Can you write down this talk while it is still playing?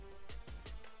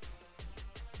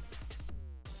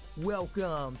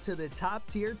Welcome to the Top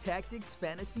Tier Tactics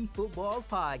Fantasy Football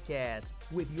Podcast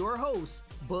with your hosts,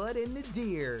 Bud and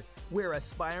Nadir, where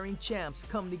aspiring champs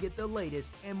come to get the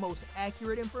latest and most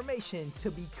accurate information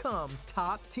to become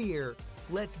top tier.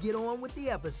 Let's get on with the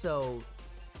episode.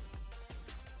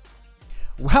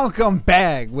 Welcome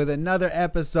back with another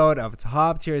episode of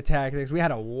Top Tier Tactics. We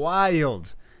had a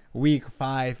wild week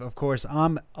 5. Of course,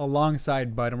 I'm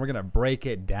alongside Bud, and we're going to break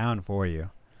it down for you.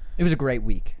 It was a great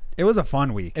week. It was a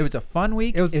fun week. It was a fun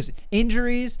week. It was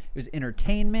injuries. It was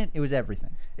entertainment. It was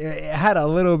everything. It had a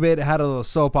little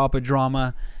soap opera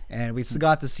drama, and we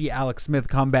got to see Alex Smith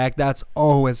come back. That's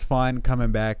always fun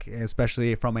coming back,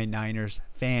 especially from a Niners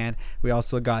fan. We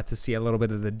also got to see a little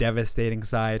bit of the devastating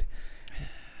side.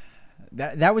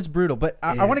 That was brutal, but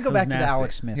I want to go back to the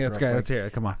Alex Smith. Yeah, let's hear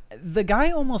it. Come on. The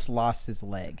guy almost lost his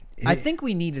leg. I think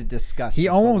we need to discuss He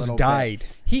this almost died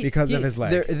because of his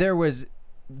leg. There was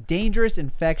dangerous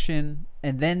infection,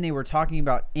 and then they were talking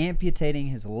about amputating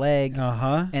his leg.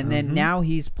 And then now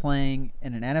he's playing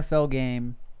in an NFL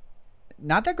game.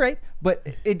 Not that great, but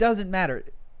it doesn't matter.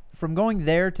 From going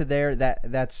there to there,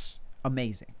 that's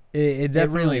amazing. It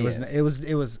definitely really was.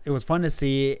 It was fun to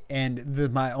see,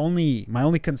 and my only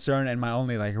concern and my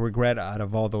only regret out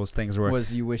of all those things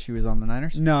was you wish he was on the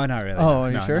Niners? No, not really. Oh, no,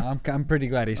 are you sure? No, I'm pretty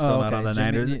glad he's still not on the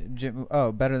Niners.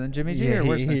 Better than Jimmy G, or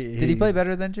worse? Did he play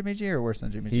better than Jimmy G or worse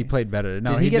than Jimmy G? He played better.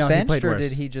 No, did he get benched, he played or worse.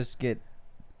 did he just get?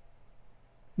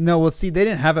 No, well, see, they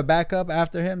didn't have a backup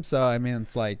after him, so I mean,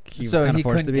 it's like he was kind of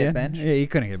forced to be in. Benched? Yeah, he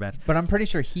couldn't get benched. But I'm pretty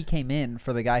sure he came in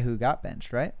for the guy who got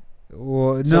benched, right?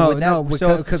 Well,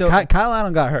 because Kyle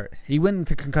Allen got hurt. He went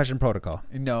into concussion protocol.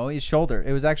 No, his shoulder.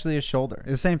 It was actually his shoulder.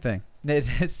 It's the same thing. It's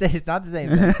not the same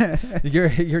thing.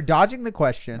 You're dodging the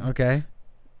question. Okay.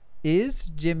 Is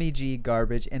Jimmy G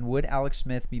garbage, and would Alex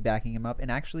Smith be backing him up and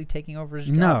actually taking over his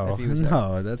job if he was there?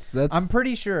 No, that's. I'm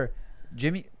pretty sure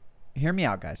Jimmy. Hear me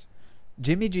out, guys.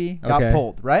 Jimmy G got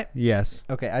pulled, right? Yes.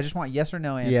 Okay, I just want yes or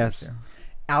no answers. Yes. Here.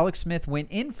 Alex Smith went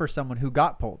in for someone who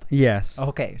got pulled. Yes.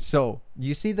 Okay, so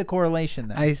you see the correlation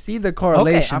there. I see the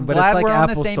correlation, okay, but it's like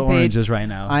apples to oranges page. right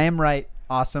now. I am right.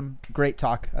 Awesome. Great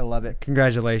talk. I love it.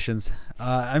 Congratulations.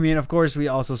 I mean, of course, we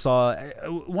also saw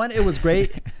one. It was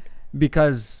great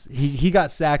because he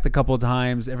got sacked a couple of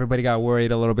times. Everybody got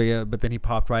worried a little bit, but then he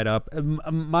popped right up.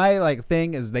 My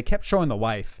thing is they kept showing the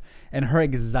wife and her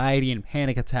anxiety and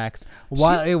panic attacks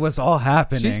while it was all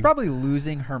happening. She's probably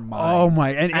losing her mind. Oh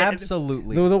my! And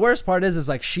absolutely. The worst part is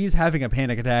like she's having a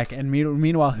panic attack, and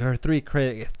meanwhile her three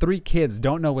kids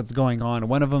don't know what's going on.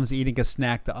 One of them's eating a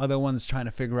snack, the other one's trying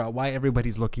to figure out why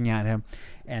everybody's looking at him,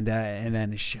 and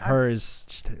then hers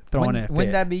just throwing it.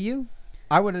 Wouldn't that be you?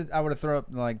 I would have thrown up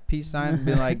like peace sign and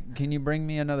been like, "Can you bring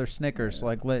me another Snickers?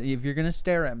 Like, if you're gonna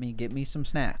stare at me, get me some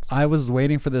snacks." I was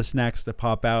waiting for the snacks to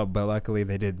pop out, but luckily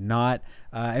they did not.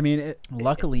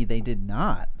 Luckily they did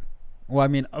not. Well, I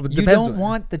mean, you don't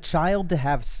want the child to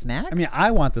have snacks. I mean,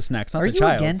 I want the snacks, not the child.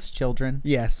 Are you against children?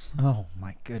 Yes. Oh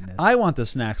my goodness. I want the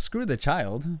snacks. Screw the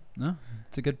child. No,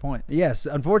 it's a good point. Yes.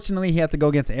 Unfortunately, he had to go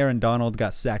against Aaron Donald.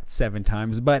 Got sacked 7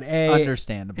 times, but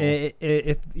understandable.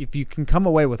 If you can come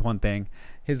away with one thing,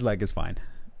 his leg is fine.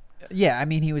 Yeah, I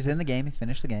mean, he was in the game. He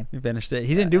finished the game. He finished it.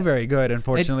 He didn't do very good,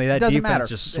 unfortunately. That defense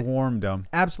just swarmed him.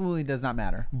 Absolutely does not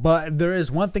matter. But there is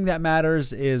one thing that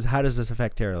matters: is how does this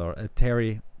affect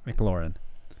Terry McLaurin?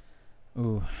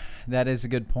 Ooh, that is a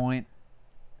good point.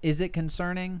 Is it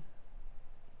concerning?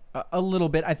 A little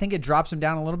bit. I think it drops him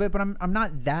down a little bit, but I'm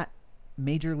not that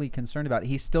majorly concerned about it.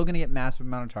 He's still going to get massive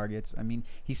amount of targets. I mean,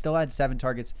 he still had 7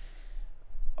 targets.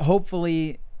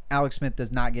 Hopefully, Alex Smith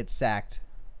does not get sacked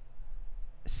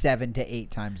 7 to 8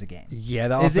 times a game. Yeah,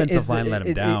 the offensive line let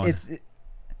him down.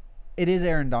 It is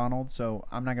Aaron Donald, so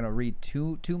I'm not going to read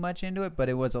too much into it, but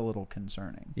it was a little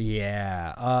concerning.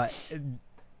 Yeah.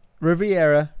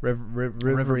 Riviera. There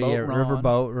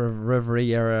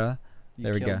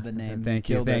we go. The name.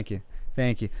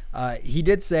 Thank you. He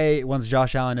did say once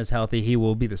Josh Allen is healthy, he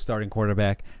will be the starting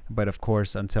quarterback. But of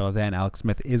course, until then, Alex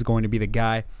Smith is going to be the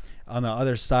guy. On the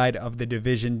other side of the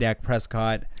division, Dak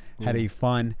Prescott had a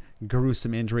fun,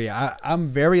 gruesome injury. I'm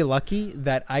very lucky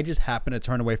that I just happened to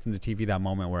turn away from the TV that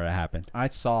moment where it happened. I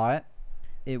saw it.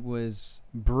 It was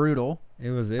brutal.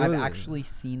 I've actually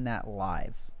seen that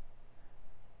live.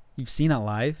 You've seen it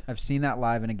live? I've seen that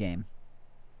live in a game.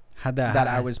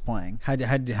 I was playing. How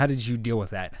did you deal with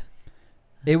that?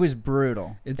 It was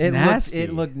brutal. It's nasty.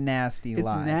 It looked nasty live.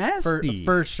 It's nasty.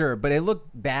 For sure. But it looked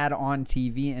bad on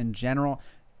TV in general.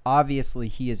 Obviously,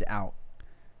 he is out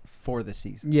for the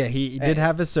season. Yeah, he did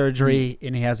have a surgery,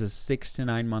 and he has a 6 to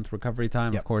 9 month recovery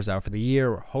time. Yep. Of course, out for the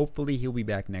year. Hopefully, he'll be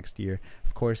back next year.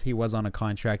 Of course, he was on a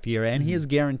contract year, and he is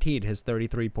guaranteed his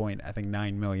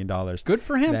 $33.9 million. Good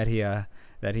for him.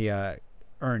 That he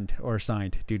earned or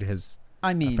signed due to his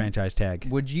franchise tag.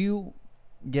 Would you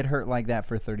get hurt like that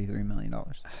for $33 million?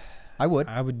 I would.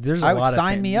 I would. There's a lot of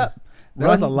sign me up.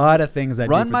 There's a lot of things I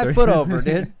run do for my foot over,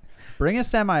 dude. Bring a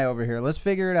semi over here. Let's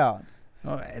figure it out.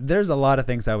 Oh, there's a lot of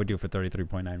things I would do for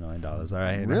 $33.9 million. All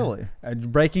right. Really?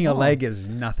 Breaking a leg is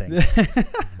nothing.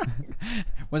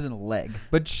 Wasn't a leg,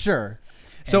 but sure.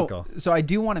 Ankle. So I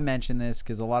do want to mention this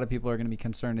because a lot of people are going to be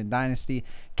concerned in Dynasty.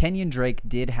 Kenyon Drake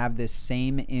did have this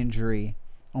same injury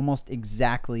almost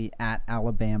exactly at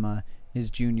Alabama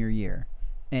his junior year.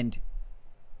 And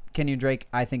Kenyon Drake,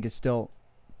 I think, is still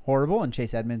horrible, and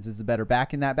Chase Edmonds is the better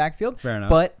back in that backfield. Fair enough.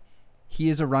 But he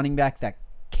is a running back that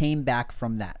came back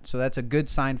from that. So that's a good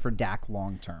sign for Dak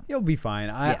long term. You'll be fine.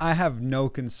 I have no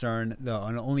concern. The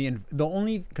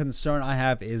only concern I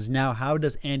have is now how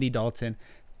does Andy Dalton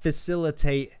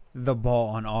facilitate the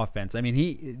ball on offense? I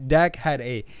mean, Dak had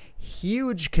a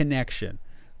huge connection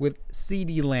with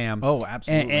CeeDee Lamb. Oh,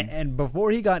 absolutely. And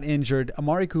before he got injured,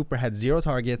 Amari Cooper had 0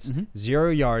 targets, 0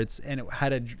 yards, and it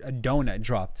had a donut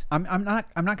dropped. I'm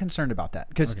not concerned about that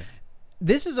because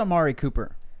this is Amari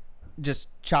Cooper just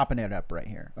chopping it up right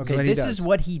here. Okay, So this is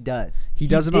what he does. He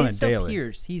does it on a daily.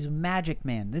 Disappears. He's Magic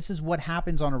Man. This is what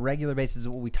happens on a regular basis.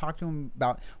 What we talked to him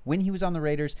about when he was on the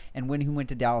Raiders and when he went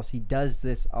to Dallas. He does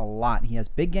this a lot. He has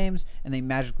big games and then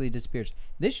magically disappears.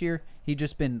 This year, he's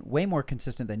just been way more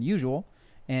consistent than usual,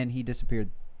 and he disappeared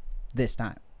this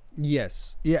time.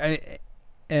 Yes. Yeah.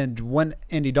 And when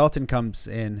Andy Dalton comes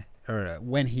in, or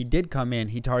when he did come in,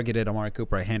 he targeted Amari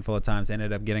Cooper a handful of times,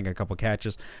 ended up getting a couple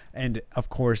catches. And, of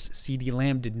course, CeeDee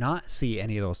Lamb did not see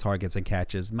any of those targets and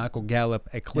catches. Michael Gallup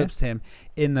eclipsed him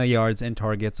in the yards and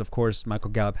targets. Of course, Michael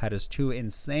Gallup had his 2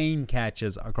 insane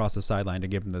catches across the sideline to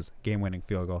give him this game-winning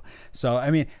field goal. So,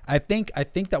 I mean, I think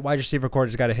that wide receiver core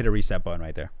just got to hit a reset button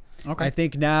right there. Okay. I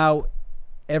think now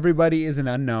everybody is an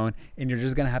unknown, and you're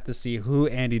just going to have to see who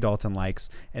Andy Dalton likes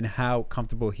and how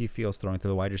comfortable he feels throwing to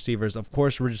the wide receivers. Of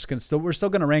course, we're still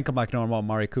going to rank them like normal: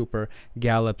 Amari Cooper,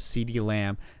 Gallup, CeeDee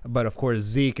Lamb. But of course,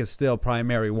 Zeke is still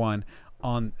primary one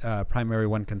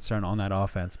concern on that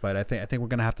offense. But I think we're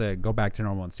going to have to go back to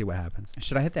normal and see what happens.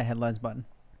 Should I hit the headlines button?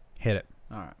 Hit it.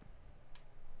 All right.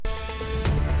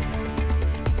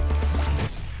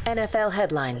 NFL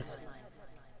headlines.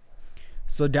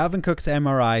 So Dalvin Cook's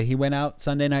MRI, he went out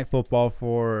Sunday Night Football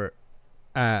for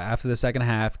after the second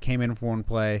half, came in for one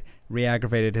play,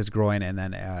 re-aggravated his groin, and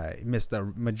then missed the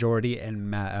majority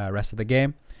and rest of the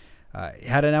game. He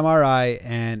had an MRI,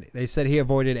 and they said he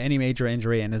avoided any major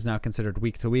injury and is now considered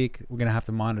week to week. We're going to have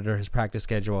to monitor his practice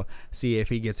schedule, see if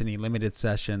he gets any limited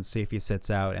sessions, see if he sits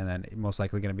out, and then most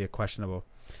likely going to be a questionable.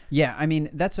 Yeah, I mean,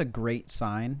 that's a great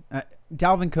sign.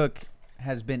 Dalvin Cook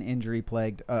has been injury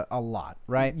plagued a lot,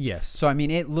 right? Yes. So, I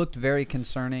mean, it looked very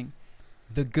concerning.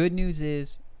 The good news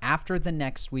is after the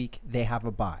next week, they have a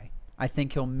bye. I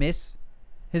think he'll miss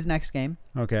his next game.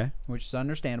 Okay. Which is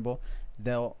understandable.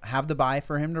 They'll have the bye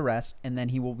for him to rest, and then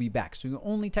he will be back. So you'll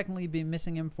only technically be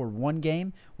missing him for one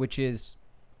game, which is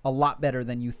a lot better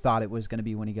than you thought it was going to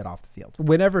be when he got off the field.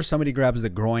 Whenever somebody grabs the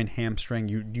groin, hamstring,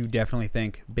 you definitely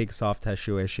think big soft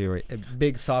tissue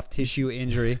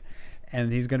injury.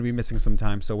 And he's going to be missing some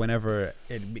time. So whenever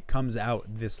it comes out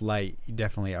this light, you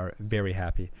definitely are very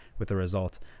happy with the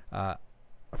result.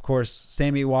 Of course,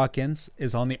 Sammy Watkins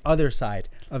is on the other side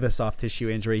of the soft tissue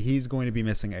injury. He's going to be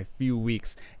missing a few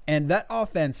weeks. And that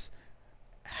offense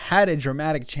had a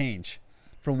dramatic change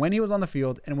from when he was on the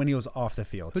field and when he was off the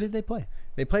field. Who did they play?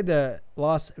 They played the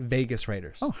Las Vegas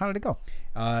Raiders. Oh, how did it go?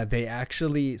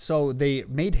 They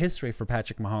made history for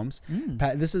Patrick Mahomes.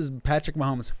 This is Patrick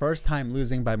Mahomes' first time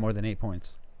losing by more than 8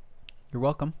 points. You're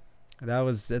welcome.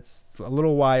 It's a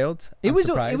little wild. It was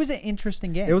an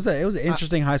interesting game. It was an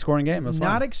interesting high scoring game. It was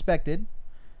not fun. expected.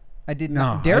 I did No,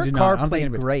 not. Derek I did Carr not.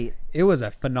 played great. It was a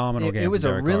phenomenal game. It was a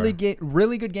Derek really Carr.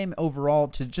 really good game overall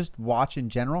to just watch in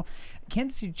general.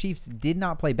 Kansas City Chiefs did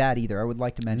not play bad either. I would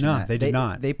like to mention that. No, they did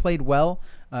not. They played well.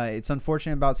 It's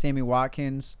unfortunate about Sammy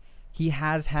Watkins. He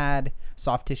has had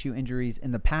soft tissue injuries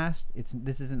in the past.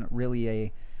 This isn't really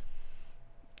a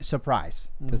surprise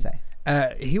to say.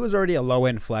 He was already a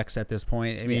low-end flex at this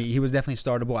point. I mean, he was definitely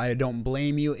startable. I don't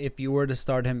blame you if you were to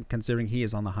start him, considering he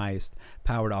is on the highest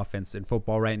powered offense in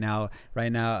football right now.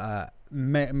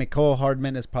 Mecole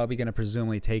Hardman is probably going to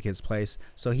presumably take his place,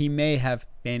 so he may have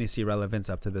fantasy relevance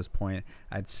up to this point.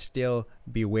 I'd still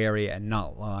be wary and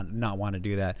not want to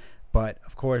do that. But,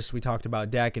 of course, we talked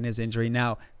about Dak and his injury.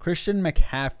 Now, Christian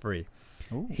McCaffrey.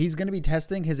 Ooh. He's going to be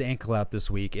testing his ankle out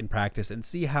this week in practice and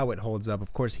see how it holds up.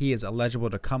 Of course, he is eligible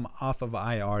to come off of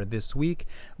IR this week,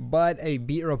 but a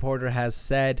beat reporter has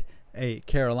said, a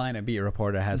Carolina beat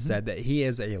reporter has said that he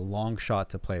is a long shot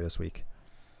to play this week.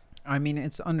 I mean,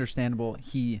 it's understandable.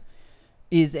 He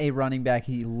is a running back.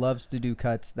 He loves to do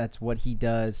cuts. That's what he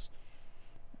does.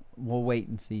 We'll wait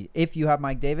and see. If you have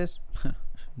Mike Davis,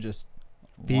 just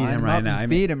feed him right now.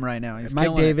 Feed him right now. He's Mike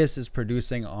killing Davis is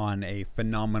producing on a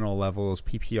phenomenal level. His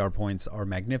PPR points are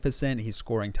magnificent. He's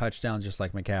scoring touchdowns just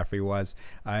like McCaffrey was.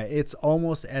 It's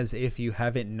almost as if you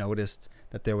haven't noticed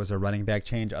that there was a running back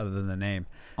change other than the name.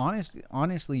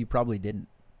 Honestly, you probably didn't.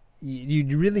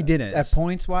 You really didn't. At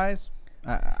points wise,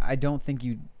 I don't think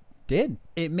you did.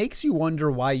 It makes you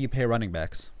wonder why you pay running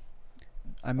backs.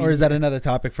 I mean, or is that another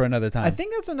topic for another time? I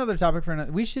think that's another topic for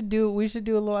another. We should do a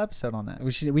little episode on that.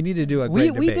 We need to do a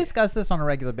great debate. We discuss this on a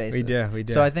regular basis. We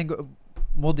do. So I think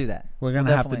we'll do that. We're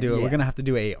gonna have to do it. Yeah. We're gonna have to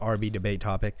do a RB debate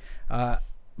topic.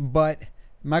 But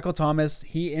Michael Thomas,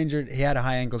 he had a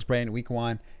high ankle sprain in week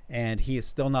 1, and he is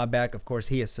still not back. Of course,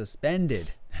 he is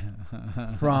suspended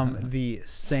from the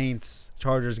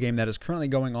Saints-Chargers game that is currently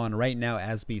going on right now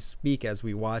as we speak, as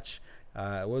we watch.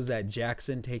 What was that?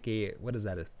 Jackson take a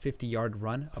 50-yard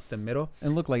run up the middle? It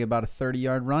looked like about a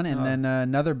 30-yard run, and then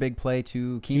another big play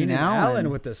to Keenan Allen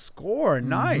with the score.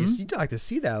 Nice. You'd like to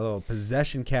see that little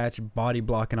possession catch, body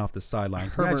blocking off the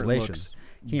sideline. Congratulations.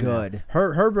 Good.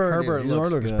 Herbert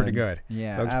looks pretty good.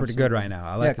 Yeah, looks pretty good right now.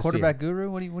 I like to see quarterback it. guru.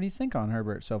 What do you think on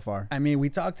Herbert so far? I mean, we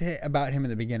talked about him in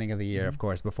the beginning of the year, of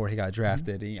course, before he got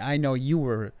drafted. I know you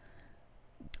were.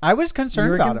 I was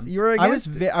concerned about him. You were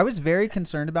against it. I was very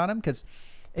concerned about him because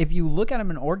if you look at him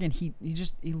in Oregon, he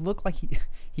looked like he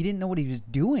didn't know what he was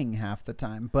doing half the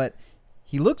time. But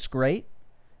he looks great.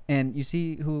 And you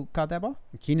see who caught that ball?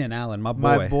 Keenan Allen, my boy.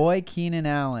 My boy Keenan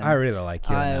Allen. I really like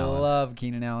Keenan Allen. I love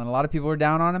Keenan Allen. A lot of people were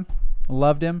down on him.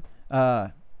 Loved him.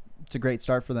 It's a great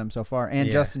start for them so far. And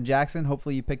Justin Jackson,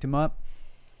 hopefully you picked him up.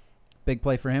 Big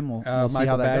play for him. We'll see how that goes.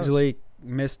 Michael Badgley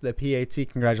missed the PAT.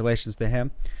 Congratulations to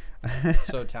him.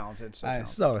 So talented.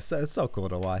 So cool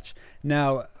to watch.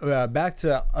 Now, back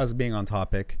to us being on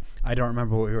topic. I don't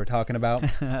remember what we were talking about.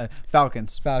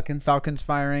 Falcons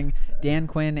firing Dan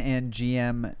Quinn and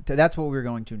GM. That's what we're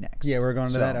going to next. Yeah, we're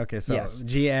going to that. Okay, so yes.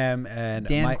 GM and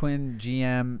Dan Quinn,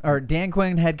 GM, or Dan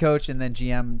Quinn, head coach, and then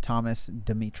GM Thomas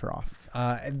Dimitroff.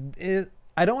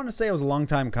 I don't want to say it was a long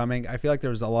time coming. I feel like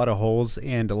there was a lot of holes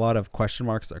and a lot of question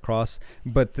marks across.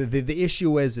 But the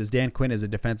issue is Dan Quinn is a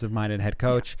defensive-minded head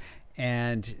coach,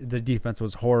 and the defense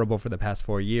was horrible for the past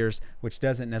 4 years, which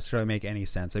doesn't necessarily make any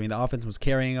sense. I mean, the offense was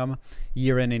carrying them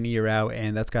year in and year out,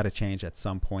 and that's got to change at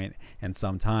some point and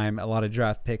some time. A lot of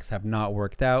draft picks have not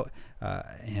worked out,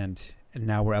 and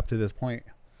now we're up to this point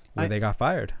where they got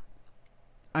fired.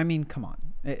 I mean, come on.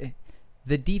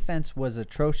 The defense was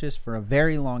atrocious for a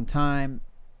very long time.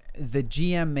 The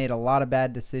GM made a lot of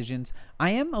bad decisions. I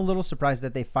am a little surprised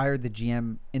that they fired the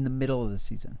GM in the middle of the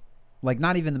season. Like,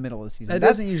 not even the middle of the season. That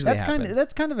doesn't usually happen.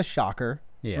 That's kind of a shocker,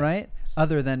 right?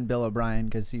 Other than Bill O'Brien,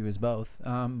 because he was both.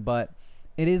 But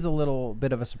it is a little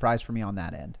bit of a surprise for me on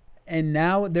that end. And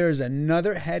now there's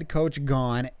another head coach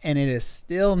gone, and it is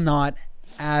still not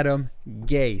Adam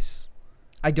Gase.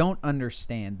 I don't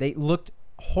understand. They looked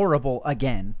horrible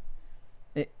again.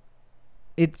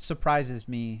 It surprises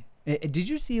me. Did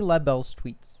you see Lev Bell's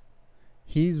tweets?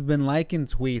 He's been liking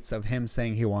tweets of him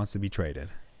saying he wants to be traded.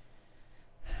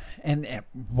 And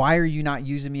why are you not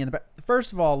using me in the back?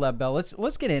 First of all, Lev Bell,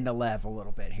 let's get into Lev a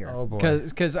little bit here. Oh boy.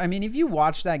 Because I mean, if you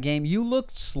watch that game, you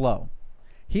looked slow.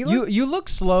 You looked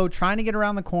slow trying to get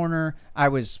around the corner. I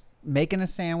was making a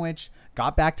sandwich,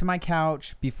 got back to my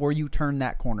couch before you turned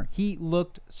that corner. He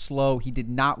looked slow. He did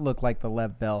not look like the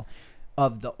Lev Bell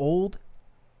of the old.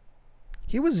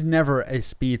 He was never a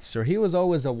speedster. He was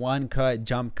always a one cut,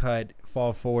 jump cut,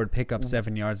 fall forward, pick up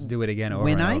 7 yards, do it again over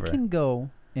and over. When I can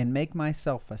go and make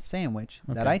myself a sandwich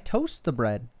that I toast the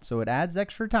bread so it adds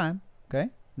extra time, okay?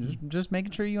 Just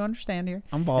making sure you understand here.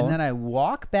 I'm balling. And then I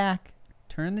walk back,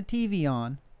 turn the TV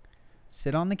on,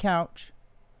 sit on the couch,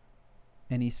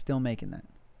 and he's still making that.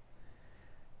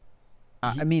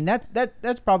 I mean,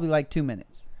 that's probably like 2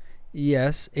 minutes.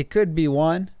 Yes, it could be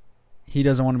one. He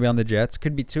doesn't want to be on the Jets.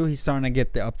 Could be two. He's starting to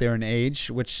get up there in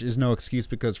age, which is no excuse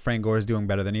because Frank Gore is doing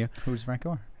better than you. Who's Frank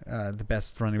Gore? The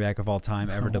best running back of all time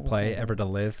ever to play, ever to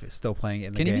live. Still playing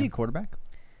in the game. Can he be a quarterback?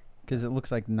 Because it looks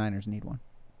like the Niners need one.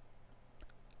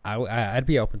 I'd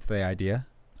be open to the idea.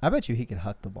 I bet you he could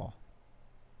huck the ball.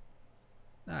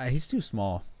 He's too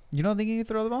small. You don't think he can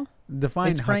throw the ball?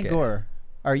 Define it's Frank Gore.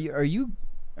 Are you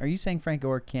saying Frank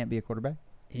Gore can't be a quarterback?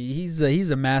 He's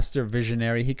a master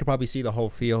visionary. He could probably see the whole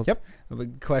field. Yep. The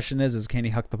question is can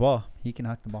he huck the ball? He can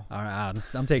huck the ball. All right,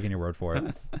 I'm taking your word for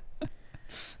it.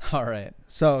 All right.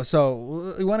 So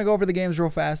we want to go over the games real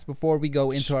fast before we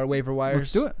go into our waiver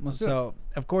wires. Let's do it.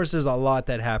 Of course, there's a lot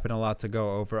that happened, a lot to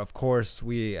go over. Of course,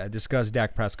 we discussed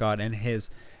Dak Prescott and his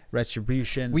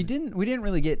retributions. We didn't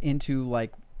really get into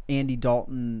like Andy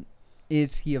Dalton.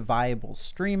 Is he a viable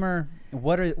streamer?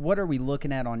 What are we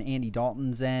looking at on Andy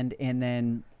Dalton's end? And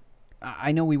then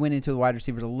I know we went into the wide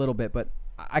receivers a little bit, but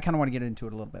I kind of want to get into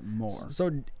it a little bit more.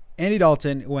 So Andy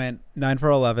Dalton went 9 for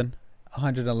 11.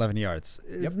 111 yards.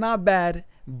 It's not bad,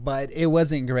 but it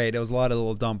wasn't great. It was a lot of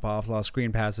little dump offs, a lot of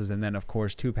screen passes, and then, of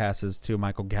course, 2 passes to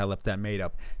Michael Gallup that made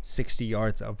up 60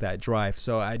 yards of that drive.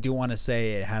 So I do want to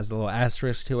say it has a little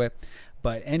asterisk to it.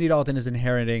 But Andy Dalton is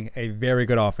inheriting a very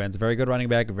good offense, very good running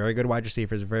back, very good wide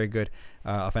receivers, very good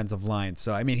offensive line.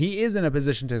 So, I mean, he is in a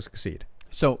position to succeed.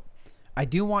 So I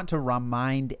do want to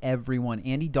remind everyone,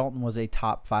 Andy Dalton was a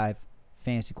top 5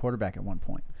 fantasy quarterback at one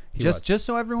point. Just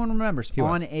so everyone remembers,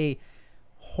 on a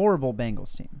horrible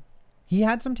Bengals team. He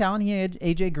had some talent. He had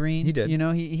AJ Green. He did. You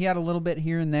know, he had a little bit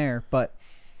here and there, but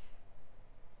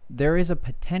there is a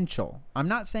potential. I'm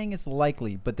not saying it's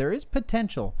likely, but there is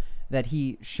potential that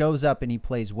he shows up and he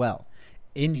plays well.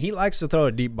 And he likes to throw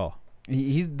a deep ball.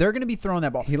 They're going to be throwing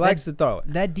that ball. He likes to throw it.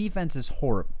 That defense is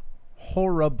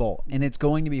horrible, and it's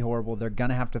going to be horrible. They're going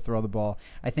to have to throw the ball.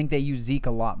 I think they use Zeke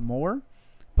a lot more,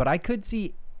 but I could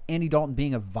see Andy Dalton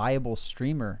being a viable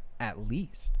streamer at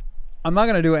least. I'm not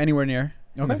going to do it anywhere near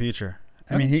in the future.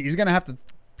 I mean, he's going to have to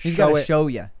show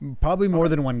you. Probably more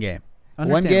than one game.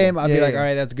 One game, I'll be like, all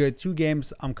right, that's good. 2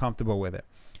 games, I'm comfortable with it.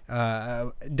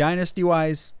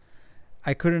 Dynasty-wise,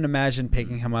 I couldn't imagine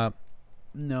picking him up.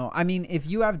 No. I mean, if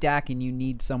you have Dak and you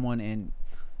need someone in,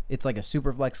 it's like a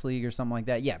super flex league or something like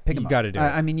that, pick him up. You got to do it.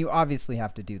 I mean, you obviously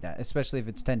have to do that, especially if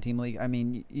it's 10-team league. I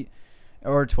mean,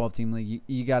 or 12-team league,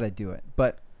 you got to do it.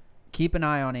 But keep an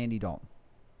eye on Andy Dalton.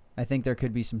 I think there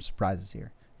could be some surprises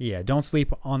here. Yeah, don't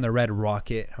sleep on the red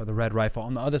rocket or the red rifle.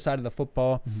 On the other side of the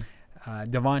football,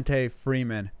 Devontae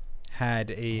Freeman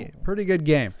had a pretty good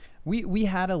game. We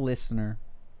had a listener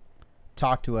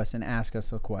talk to us and ask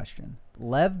us a question.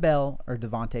 Lev Bell or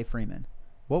Devontae Freeman?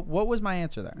 What was my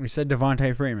answer there? We said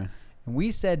Devontae Freeman. And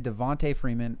we said Devontae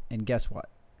Freeman, and guess what?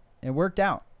 It worked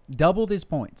out. Doubled his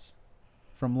points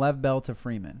from Lev Bell to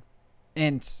Freeman.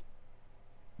 And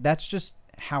that's just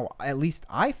how at least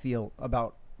I feel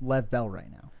about Lev Bell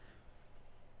right now.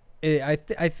 I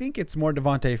think it's more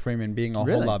Devontae Freeman being a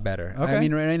whole lot better. Okay. I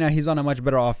mean, right now he's on a much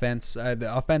better offense.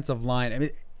 The offensive line, I mean,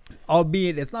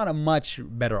 albeit it's not a much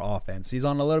better offense. He's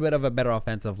on a little bit of a better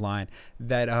offensive line.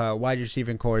 That wide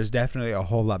receiving core is definitely a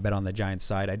whole lot better on the Giants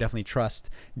side. I definitely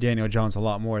trust Daniel Jones a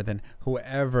lot more than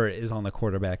whoever is on the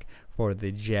quarterback for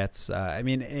the Jets. I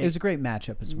mean, it was a great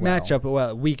matchup as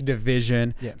well. Weak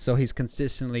division. Yeah. So he's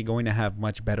consistently going to have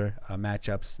much better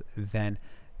matchups than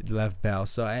Lev Bell.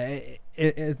 So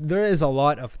there is a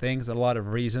lot of things, a lot of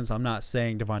reasons. I'm not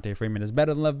saying Devontae Freeman is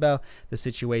better than Lev Bell. The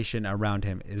situation around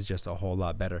him is just a whole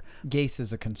lot better. Gase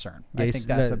is a concern. I think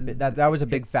that was a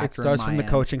big factor. It starts from the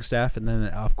coaching staff and then,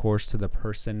 of course, to the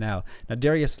personnel. Now,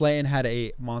 Darius Slayton had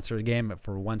a monster game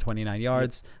for 129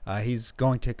 yards. He's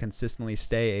going to consistently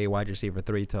stay a wide receiver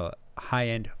 3 to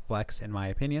high-end flex, in my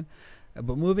opinion.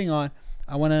 But moving on,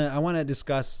 I want to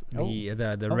discuss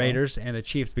the Raiders and the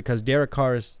Chiefs because Derek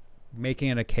Carr is making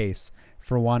it a case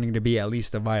for wanting to be at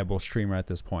least a viable streamer at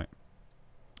this point.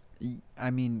 I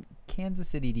mean, Kansas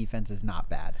City defense is not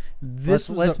bad.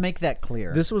 Let's make that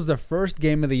clear. This was the first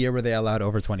game of the year where they allowed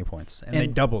over 20 points, and they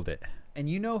doubled it. And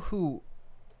you know who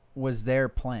was there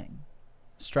playing,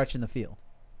 stretching the field?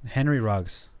 Henry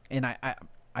Ruggs. And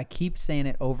I keep saying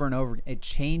it over and over. It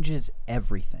changes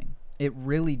everything. It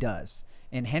really does.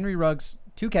 And Henry Ruggs,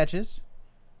 2 catches,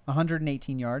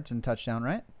 118 yards and touchdown,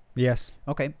 right? Yes.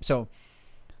 Okay, so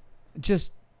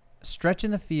just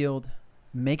stretching the field,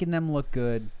 making them look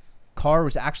good. Carr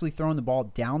was actually throwing the ball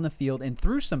down the field and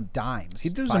threw some dimes. He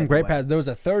threw some great passes. There was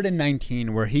a 3rd and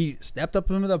 19 where he stepped up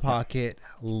into the pocket,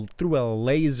 threw a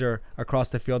laser across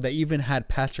the field that even had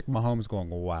Patrick Mahomes going,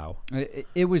 wow.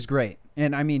 It was great.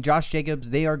 And, I mean, Josh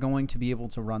Jacobs, they are going to be able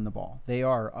to run the ball. They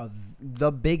are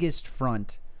the biggest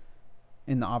front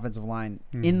in the offensive line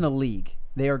in the league.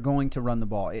 They are going to run the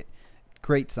ball.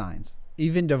 Great signs.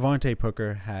 Even Devontae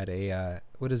Booker had a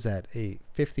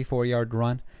 54-yard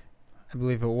run, I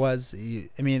believe it was.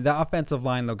 I mean, the offensive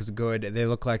line looks good. They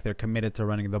look like they're committed to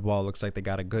running the ball. Looks like they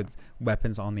got a good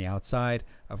weapons on the outside.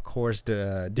 Of course,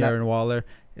 Darren Waller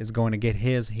is going to get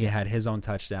his. He had his own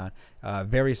touchdown.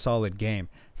 Very solid game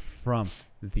from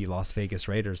the Las Vegas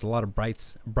Raiders. A lot of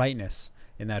brightness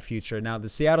in that future. Now, the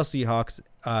Seattle Seahawks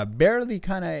barely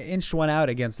kind of inched one out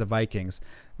against the Vikings.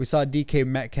 We saw DK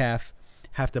Metcalf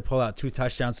have to pull out 2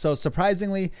 touchdowns. So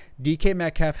surprisingly, DK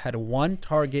Metcalf had 1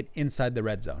 target inside the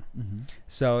red zone.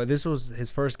 So this was his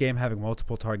first game having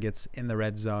multiple targets in the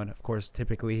red zone. Of course,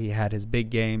 typically he had his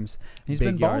big games, He's big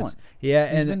been yards. balling. Yeah,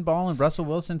 He's and been balling. Russell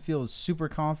Wilson feels super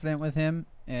confident with him.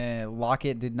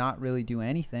 Lockett did not really do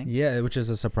anything. yeah, which is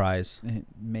a surprise. It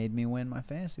made me win my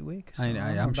fantasy week. So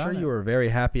I'm sure you were very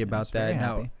happy about was that. very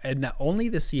Now, happy. and not only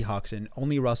the Seahawks and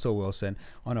only Russell Wilson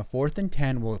on a 4th and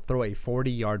 10 will throw a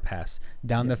 40-yard pass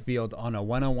down the field on a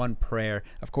 1-on-1 prayer.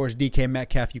 Of course, DK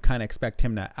Metcalf, you kind of expect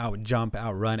him to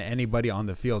outrun anybody on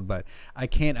the field, but I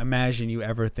can't imagine you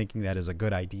ever thinking that is a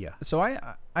good idea. So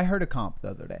I heard a comp the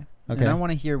other day, Okay. and I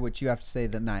want to hear what you have to say,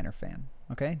 the Niner fan.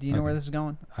 Okay, do you know where this is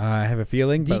going? I have a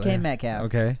feeling. but, DK Metcalf.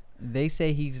 Okay. They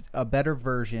say he's a better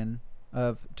version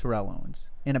of Terrell Owens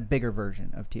and a bigger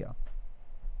version of T.O.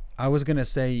 I was gonna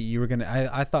say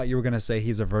I thought you were gonna say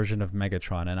he's a version of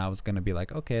Megatron, and I was gonna be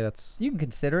like, okay, that's You can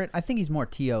consider it. I think he's more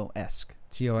T.O.-esque,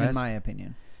 TOS. in my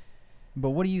opinion.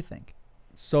 But what do you think?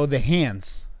 So the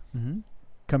hands Mm-hmm.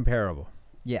 comparable,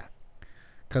 Yeah.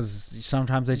 because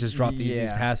sometimes they just drop the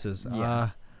easiest Yeah. passes.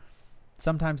 Yeah.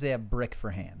 Sometimes they have brick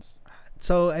for hands.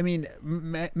 So I mean,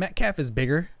 Metcalf is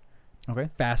bigger, Okay.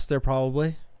 faster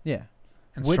probably, Yeah.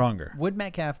 and Would- stronger. Would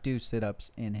Metcalf do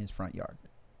sit-ups in his front yard?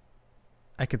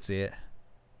 I could see it.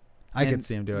 I could And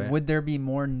see him do it. Would there be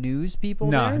more news people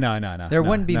No, there? no. There no,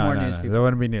 wouldn't be no, more no, news no. people. There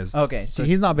wouldn't be news. Okay, so-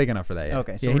 he's not big enough for that yet.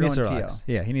 Okay, so yeah, we're he needs to going relax.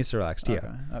 T.O. Yeah, he needs to relax. T.O.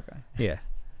 Okay. Yeah,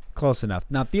 close enough.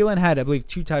 Now Thielen had, I believe,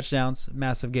 2 touchdowns,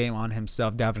 massive game on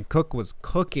himself. Dalvin Cook was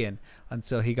cooking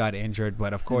until he got injured,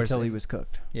 but of course, Until he was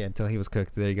cooked. yeah, until he was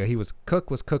cooked. There you go. He was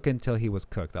cooking until he was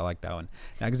cooked. I like that one.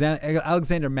 Now,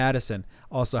 Alexander Madison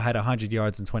also had 100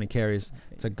 yards and 20 carries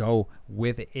to go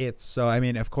with it. So I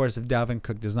mean, of course, if Dalvin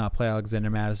Cook does not play, Alexander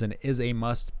Madison is a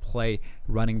must-play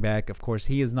running back. Of course,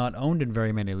 he is not owned in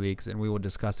very many leagues, and we will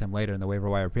discuss him later in the waiver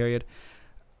wire period.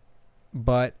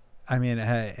 But I mean,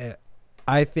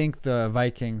 I think the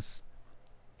Vikings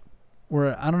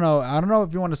were, I don't know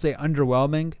if you want to say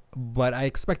underwhelming, but I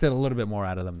expected a little bit more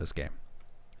out of them this game.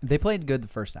 They played good the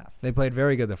first half. They played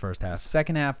very good the first half.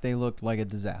 Second half, they looked like a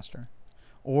disaster.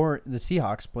 Or the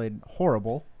Seahawks played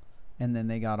horrible, and then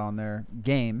they got on their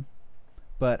game.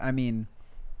 But, I mean,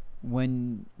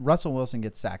 when Russell Wilson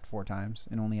gets sacked 4 times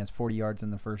and only has 40 yards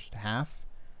in the first half,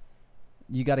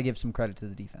 you got to give some credit to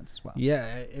the defense as well. Yeah,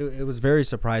 it was very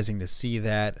surprising to see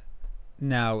that.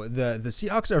 Now, the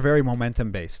Seahawks are very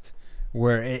momentum-based,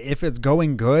 where if it's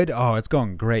going good, oh, it's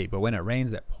going great. But when it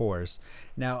rains, it pours.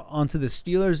 Now, onto the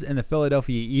Steelers and the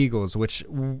Philadelphia Eagles, which,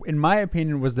 in my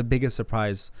opinion, was the biggest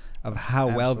surprise of how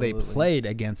well they Absolutely. played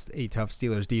against a tough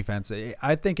Steelers defense.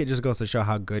 I think it just goes to show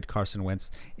how good Carson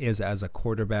Wentz is as a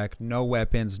quarterback. No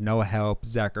weapons, no help.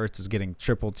 Zach Ertz is getting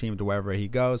triple teamed wherever he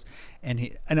goes. And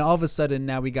all of a sudden,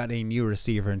 now we got a new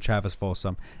receiver in Travis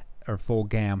Fulgham,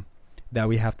 that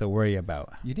we have to worry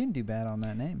about. You didn't do bad on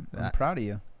that name. I'm proud of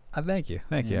you. Thank you.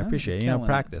 I Yeah, appreciate it. killing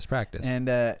it. Practice. And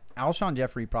Alshon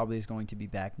Jeffrey probably is going to be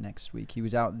back next week. He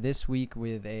was out this week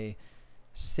with a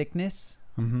sickness.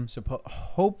 Mm-hmm. So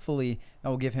hopefully that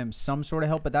will give him some sort of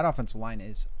help. But that offensive line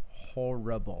is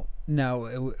horrible. Now,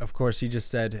 of course, you just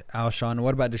said Alshon.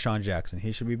 What about Deshaun Jackson?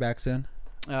 He should be back soon?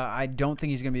 I don't think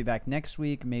he's going to be back next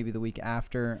week, maybe the week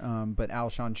after, but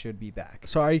Alshon should be back.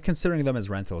 So are you considering them as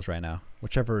rentals right now?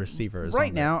 Whichever receiver is Right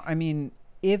on there. now, I mean,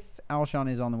 if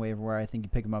Alshon is on the waiver wire, I think you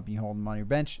pick him up and you hold him on your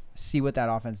bench, see what that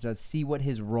offense does, see what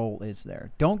his role is there.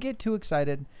 Don't get too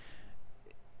excited.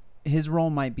 His role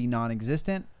might be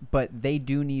non-existent, but they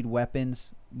do need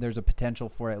weapons. There's a potential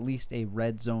for at least a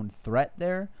red zone threat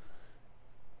there.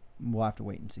 We'll have to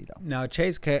wait and see, though. Now,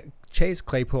 Chase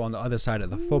Claypool on the other side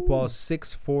of the football,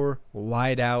 6'4",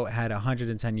 wide out, had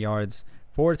 110 yards,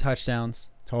 4 touchdowns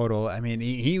total. I mean,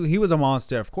 he was a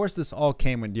monster. Of course, this all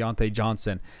came when Deontay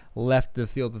Johnson left the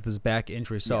field with his back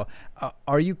injury. So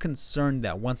are you concerned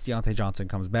that once Deontay Johnson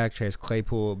comes back, Chase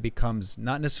Claypool becomes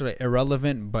not necessarily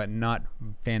irrelevant, but not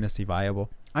fantasy viable?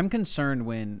 I'm concerned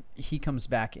when he comes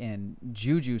back and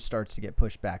Juju starts to get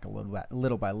pushed back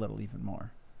little by little even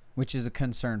more, which is a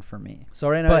concern for me. So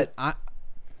right now, But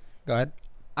go ahead.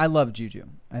 I love Juju.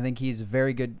 I think he's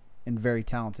very good and very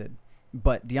talented.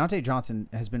 But Deontay Johnson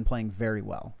has been playing very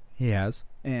well. He has.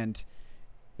 And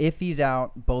if he's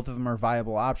out, both of them are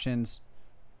viable options.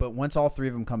 But once all 3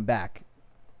 of them come back,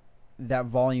 that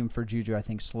volume for Juju, I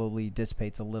think, slowly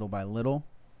dissipates a little by little.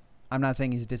 I'm not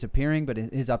saying he's disappearing, but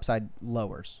his upside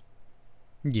lowers.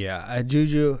 Yeah,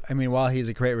 Juju, I mean, while he's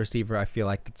a great receiver, I feel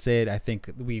like that's it. I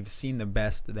think we've seen the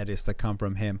best that is to come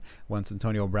from him once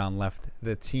Antonio Brown left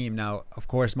the team. Now, of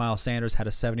course, Miles Sanders had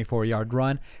a 74-yard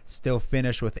run, still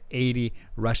finished with 80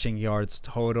 rushing yards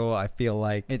total. I feel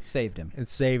like It saved him. it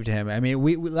saved him. I mean,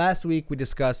 we last week we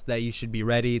discussed that you should be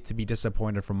ready to be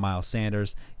disappointed from Miles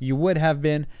Sanders. You would have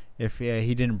been if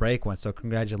he didn't break one, so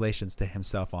congratulations to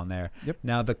himself on there. Yep.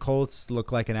 Now, the Colts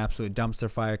look like an absolute dumpster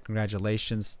fire.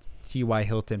 Congratulations. T.Y.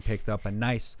 Hilton picked up a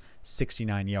nice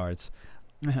 69 yards.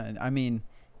 I mean,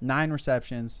 9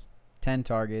 receptions, 10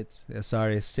 targets.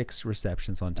 6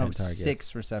 receptions on 10 targets.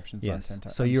 6 receptions on 10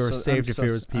 targets. So you were saved if it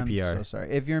was PPR. I'm so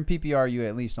sorry. If you're in PPR, you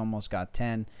at least almost got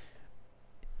 10.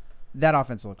 That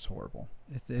offense looks horrible.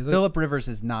 Phillip Rivers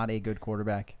is not a good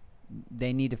quarterback.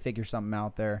 They need to figure something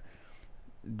out there.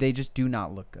 They just do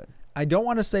not look good. I don't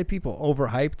want to say people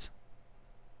overhyped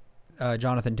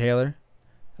Jonathan Taylor,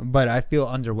 but I feel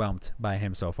underwhelmed by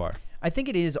him so far. I think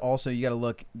it is also, you got to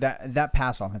look, that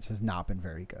pass offense has not been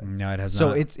very good. No, it has not.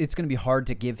 So it's going to be hard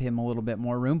to give him a little bit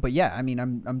more room. But yeah, I mean,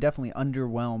 I'm definitely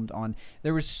underwhelmed on,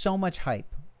 there was so much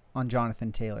hype on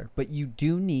Jonathan Taylor, but you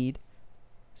do need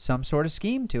some sort of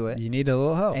scheme to it. You need a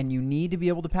little help. And you need to be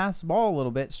able to pass the ball a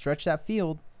little bit, stretch that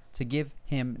field to give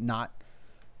him not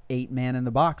 8-man in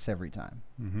the box every time.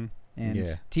 Mm-hmm. And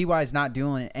Yeah. T.Y. is not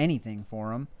doing anything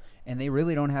for him, and they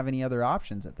really don't have any other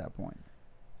options at that point.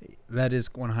 That is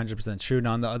 100% true. And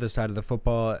on the other side of the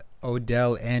football,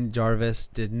 Odell and Jarvis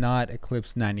did not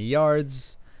eclipse 90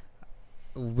 yards,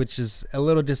 which is a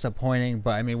little disappointing.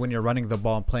 But, I mean, when you're running the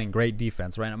ball and playing great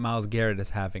defense, right now, Myles Garrett is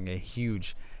having a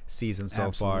huge season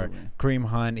so far. Absolutely. Kareem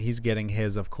Hunt, he's getting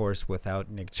his, of course, without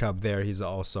Nick Chubb there. He's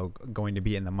also going to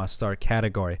be in the must-start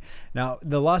category. Now,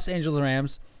 the Los Angeles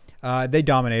Rams, they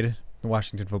dominated the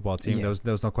Washington football team. Yeah.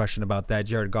 There was no question about that.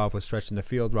 Jared Goff was stretched in the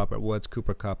field. Robert Woods,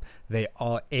 Cooper Kupp, they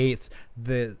all ate.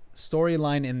 The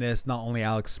storyline in this, not only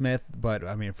Alex Smith, but,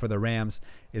 I mean, for the Rams,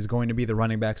 is going to be the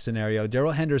running back scenario.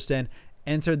 Darrell Henderson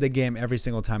entered the game every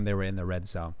single time they were in the red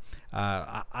zone.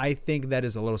 I think that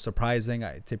is a little surprising.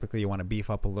 Typically, you want to beef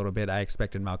up a little bit. I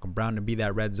expected Malcolm Brown to be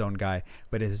that red zone guy,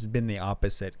 but it has been the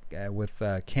opposite, with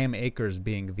Cam Akers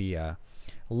being the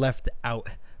left out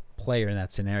player in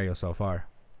that scenario so far.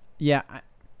 Yeah,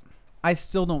 I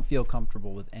still don't feel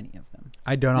comfortable with any of them.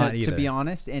 I do not either. To be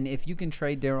honest, and if you can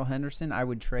trade Darrell Henderson, I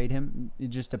would trade him.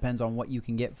 It just depends on what you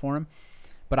can get for him.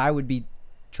 But I would be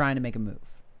trying to make a move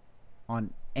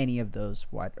on any of those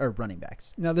wide or running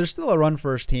backs. Now, there's still a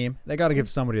run-first team. They got to give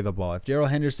somebody the ball. If Darrell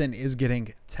Henderson is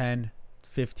getting 10,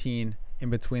 15 in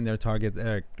between their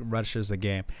target rushes a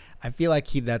game, I feel like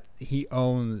he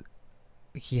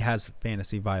has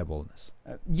fantasy viableness.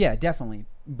 Yeah, definitely.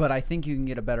 But I think you can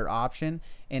get a better option,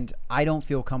 and I don't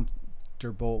feel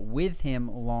comfortable with him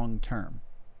long term.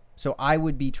 So I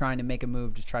would be trying to make a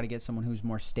move to try to get someone who's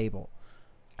more stable.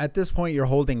 At this point, you're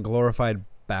holding glorified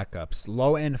backups,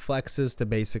 low-end flexes to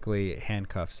basically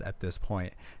handcuffs at this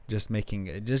point, just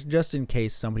in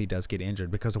case somebody does get injured.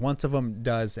 Because once of them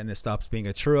does and it stops being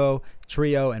a trio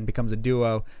and becomes a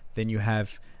duo, then you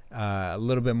have a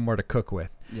little bit more to cook with.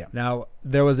 Yeah. Now,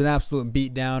 there was an absolute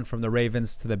beatdown from the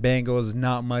Ravens to the Bengals.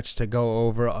 Not much to go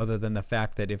over other than the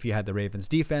fact that if you had the Ravens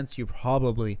defense, you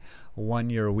probably won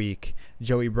your week.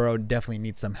 Joey Burrow definitely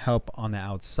needs some help on the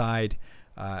outside.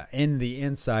 In the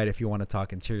inside, if you want to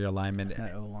talk interior alignment.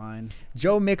 That O-line.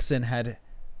 Joe Mixon had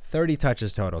 30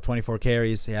 touches total, 24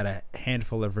 carries. He had a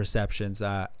handful of receptions.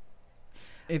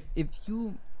 If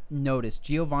you notice,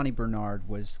 Giovanni Bernard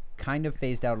was kind of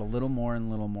phased out a little more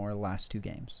the last 2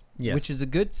 games. Yes. Which is a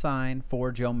good sign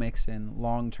for Joe Mixon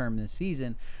long-term this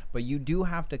season. But you do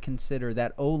have to consider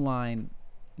that O-line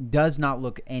does not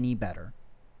look any better.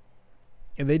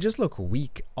 They just look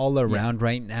weak all around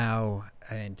right now.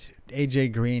 And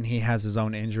AJ Green, he has his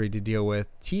own injury to deal with.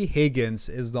 T. Higgins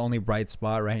is the only bright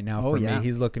spot right now for me.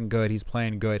 He's looking good. He's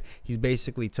playing good. He's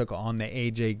basically took on the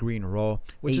AJ Green role,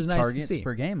 which is nice to see. 8 targets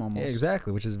per game almost. Yeah,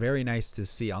 exactly, which is very nice to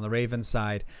see. On the Ravens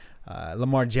side,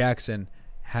 Lamar Jackson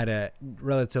had a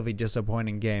relatively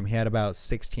disappointing game. He had about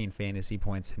 16 fantasy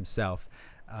points himself.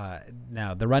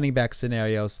 Now, the running back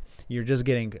scenarios, you're just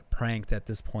getting pranked at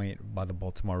this point by the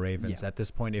Baltimore Ravens. Yeah. At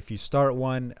this point, if you start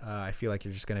one, I feel like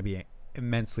you're just going to be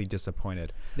immensely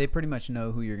disappointed. They pretty much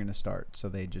know who you're going to start, so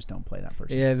they just don't play that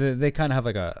person. Yeah, they kind of have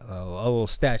like a little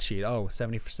stat sheet. Oh,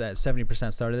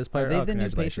 70% started this player. Are they the new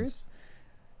congratulations. Patriots?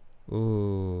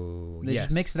 Ooh, They yes.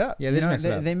 just mix it up. Yeah, they just mix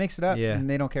it up. They mix it up, Yeah. and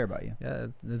they don't care about you. Yeah,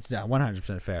 that's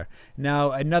 100% fair.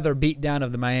 Now, another beatdown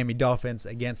of the Miami Dolphins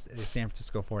against the San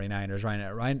Francisco 49ers.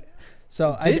 Ryan.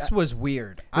 So This was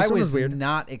weird. I one was was weird.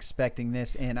 not expecting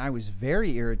this, and I was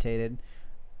very irritated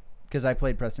because I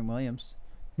played Preston Williams.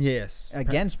 Yes.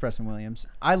 against Preston Williams.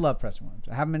 I love Preston Williams.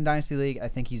 I have him in Dynasty League. I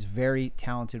think he's very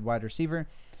talented wide receiver,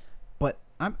 but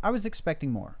I was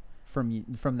expecting more from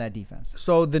that defense.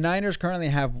 So the Niners currently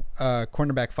have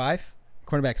cornerback 5,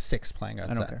 cornerback 6 playing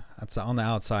outside. I don't care. That's on the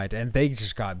outside, and they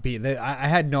just got beat. I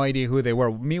had no idea who they were.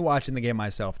 Me watching the game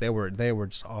myself, they were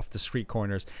just off the street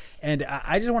corners. And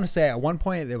I just want to say, at one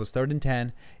point it was 3rd and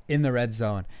 10 in the red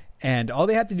zone, and all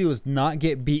they had to do was not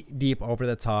get beat deep over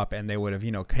the top, and they would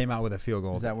have came out with a field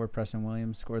goal. Is that where Preston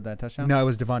Williams scored that touchdown? No, it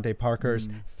was Devontae Parker's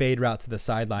fade route to the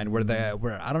sideline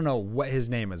where I don't know what his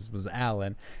name was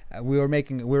Allen. We were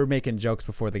making jokes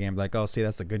before the game like, oh, see,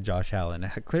 that's a good Josh Allen.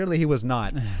 Clearly he was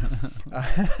not.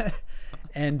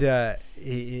 And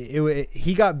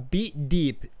he got beat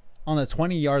deep on the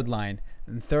 20-yard line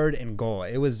and 3rd and goal.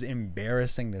 It was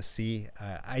embarrassing to see.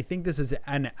 I think this is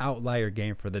an outlier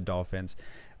game for the Dolphins.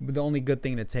 But the only good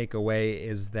thing to take away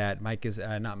is that Mike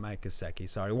Gesicki.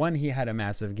 Sorry, one, he had a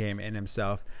massive game in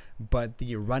himself, but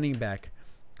the running back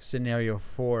scenario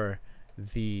for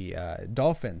the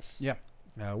Dolphins. Yeah.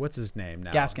 What's his name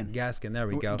now? Gaskin. There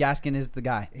we go. Gaskin is the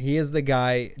guy. He is the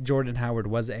guy. Jordan Howard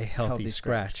was a healthy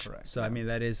scratch. Correct. So, I mean,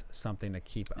 that is something to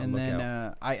keep a And lookout.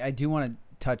 then I do want to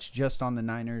touch just on the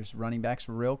Niners running backs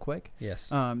real quick.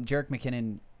 Yes. Jerick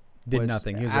McKinnon Did was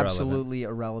nothing. He was absolutely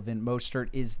irrelevant. Mostert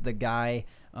is the guy.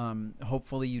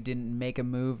 Hopefully you didn't make a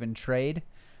move and trade.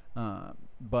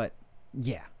 But,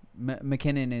 yeah,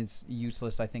 McKinnon is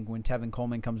useless. I think when Tevin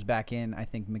Coleman comes back in, I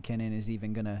think McKinnon is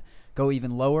even going to go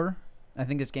even lower. I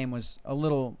think this game was a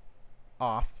little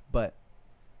off, but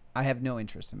I have no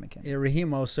interest in McKinnon. Yeah, Raheem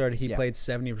Mostert, he played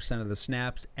 70% of the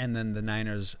snaps, and then the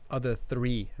Niners' other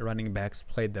 3 running backs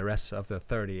played the rest of the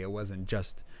 30. It wasn't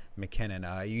just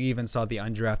McKinnon. You even saw the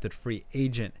undrafted free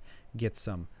agent get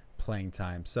some playing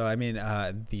time. So, I mean,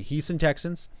 the Houston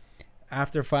Texans,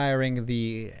 after firing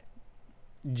the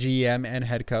GM and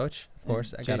head coach, of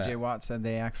course. J.J. Watt said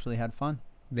they actually had fun.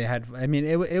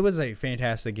 It was a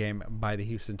fantastic game by the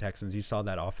Houston Texans. You saw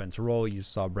that offense roll. You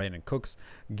saw Brandon Cooks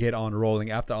get on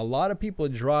rolling. After a lot of people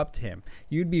dropped him,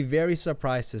 you'd be very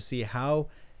surprised to see how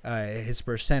his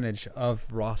percentage of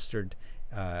rostered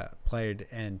played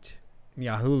and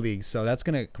Yahoo leagues. So that's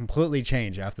going to completely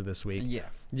change after this week. Yeah.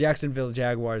 Jacksonville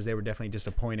Jaguars, they were definitely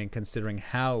disappointing considering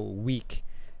how weak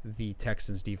the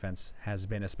Texans defense has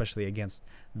been, especially against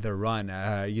the run.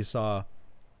 You saw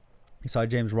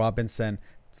James Robinson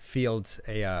field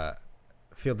the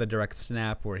direct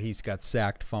snap where he's got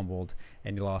sacked, fumbled,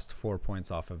 and he lost 4 points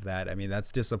off of that. I mean,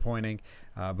 that's disappointing,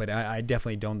 but I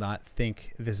definitely do not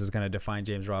think this is going to define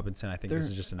James Robinson. I think this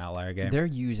is just an outlier game. They're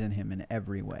using him in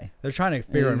every way. They're trying to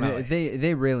figure him out.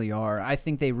 They really are. I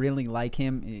think they really like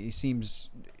him. He seems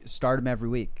start him every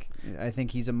week. I think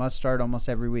he's a must start almost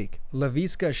every week.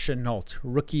 Laviska Shenault,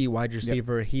 rookie wide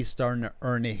receiver. Yep. He's starting to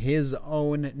earn his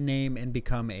own name and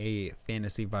become a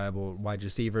fantasy viable wide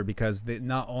receiver because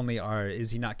not only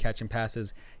is he not catching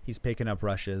passes, he's picking up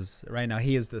rushes. Right now,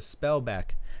 he is the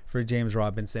spellback for James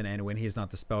Robinson, and when he is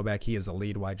not the spellback, he is a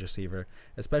lead wide receiver,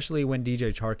 especially when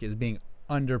DJ Chark is being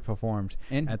underperformed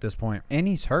at this point. And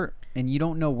he's hurt, and you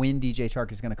don't know when DJ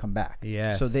Chark is going to come back.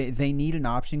 Yes. So they need an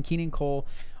option. Keenan Cole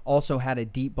also had a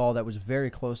deep ball that was very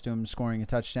close to him scoring a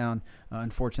touchdown.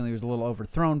 Unfortunately, it was a little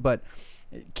overthrown, but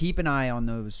keep an eye on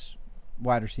those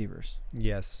wide receivers.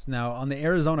 Yes. Now, on the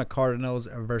Arizona Cardinals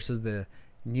versus the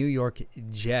New York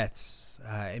Jets,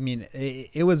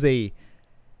 it was a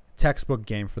textbook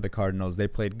game for the Cardinals. They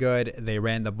played good. They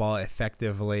ran the ball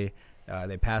effectively.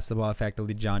 They passed the ball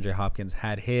effectively. DeAndre Hopkins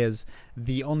had his.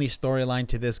 The only storyline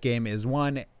to this game is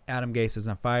 1, Adam Gase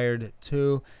isn't fired.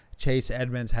 2, Chase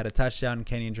Edmonds had a touchdown.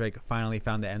 Kenyon Drake finally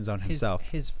found the end zone himself.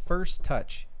 His first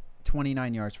touch,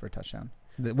 29 yards for a touchdown.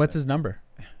 What's his number?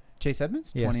 Chase Edmonds?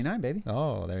 Yes. 29, baby.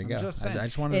 Oh, there you go. Just I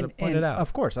just wanted to point it out.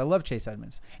 Of course, I love Chase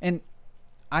Edmonds. And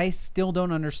I still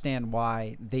don't understand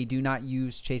why they do not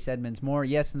use Chase Edmonds more.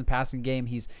 Yes, in the passing game,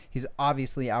 he's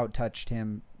obviously out-touched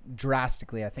him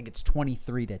drastically. I think it's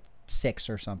 23-6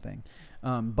 or something.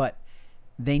 But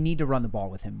they need to run the ball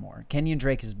with him more. Kenyon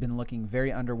Drake has been looking very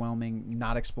underwhelming,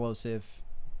 not explosive.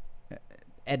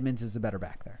 Edmonds is the better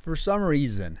back there. For some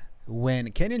reason,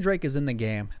 when Kenyon Drake is in the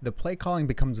game, the play calling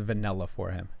becomes vanilla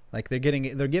for him. Like they're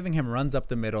giving him runs up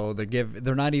the middle. They're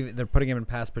putting him in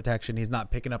pass protection. He's not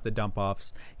picking up the dump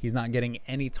offs. He's not getting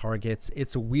any targets.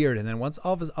 It's weird. And then once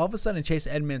all of a sudden Chase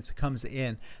Edmonds comes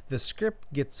in, the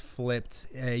script gets flipped.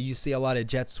 You see a lot of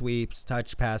jet sweeps,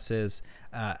 touch passes,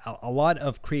 a lot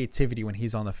of creativity when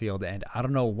he's on the field. And I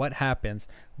don't know what happens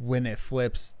when it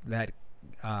flips that.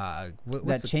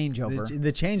 Changeover.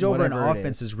 The changeover in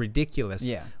offense is ridiculous.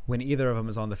 Yeah. When either of them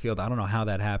is on the field, I don't know how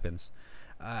that happens.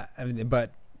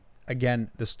 But again,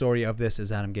 the story of this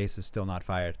is Adam Gase is still not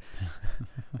fired.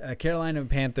 Carolina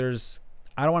Panthers,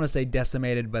 I don't want to say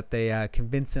decimated, but they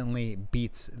convincingly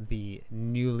beat the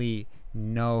newly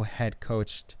head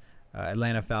coached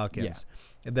Atlanta Falcons.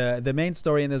 The main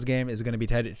story in this game is going to be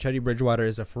Teddy Bridgewater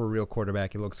is a for real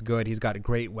quarterback. He looks good. He's got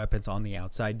great weapons on the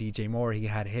outside. DJ Moore, he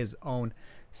had his own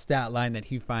stat line that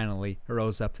he finally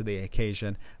rose up to the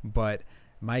occasion. But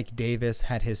Mike Davis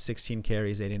had his 16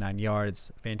 carries, 89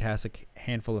 yards, fantastic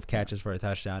handful of catches for a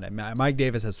touchdown. And Mike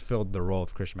Davis has filled the role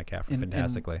of Christian McCaffrey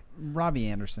fantastically. And Robbie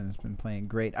Anderson has been playing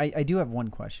great. I do have one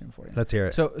question for you. Let's hear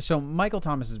it. So Michael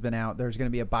Thomas has been out. There's going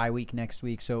to be a bye week next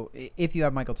week. So if you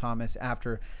have Michael Thomas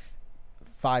after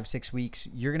 5-6 weeks,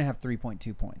 you're going to have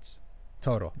 3.2 points.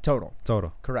 Total.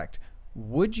 Correct.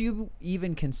 Would you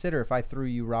even consider, if I threw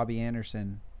you Robbie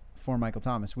Anderson for Michael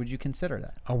Thomas, would you consider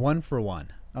that? A 1-for-1.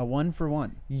 A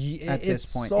 1-for-1 at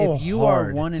this point. So if you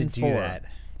hard are 1 to and do 4, that.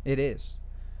 It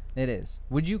is.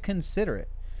 Would you consider it?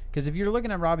 Because if you're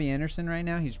looking at Robbie Anderson right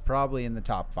now, he's probably in the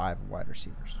top 5 wide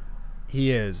receivers.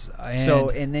 He is.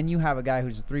 And then you have a guy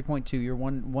who's a 3.2. You're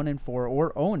 1 and 4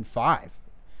 or 0 and 5.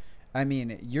 I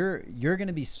mean, you're going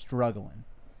to be struggling.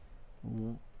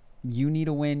 You need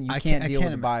a win. You can't deal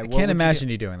with a bye. I can't imagine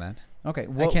you doing that. Okay.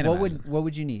 What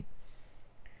would you need?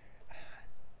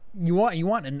 You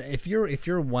want, and if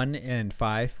you're 1 and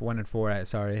 5, 1 and 4, or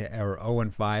 0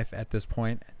 and 5 at this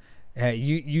point,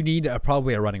 you need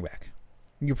probably a running back.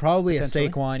 You're probably a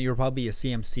Saquon, you were probably a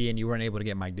CMC, and you weren't able to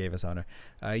get Mike Davis on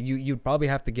her. You'd probably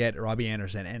have to get Robbie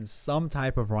Anderson and some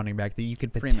type of running back that you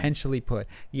could potentially put.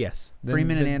 Yes,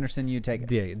 Freeman and Anderson, you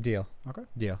take it. Deal. Okay.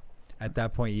 Deal. At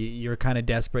that point, you're kind of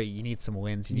desperate. You need some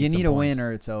wins. You need a win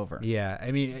or it's over. Yeah,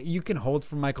 I mean, you can hold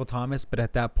for Michael Thomas, but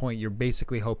at that point, you're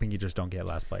basically hoping you just don't get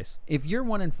last place. If you're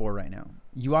 1 and 4 right now,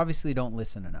 you obviously don't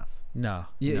listen enough. No.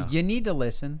 You need to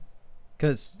listen,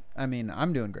 because I mean,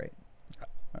 I'm doing great.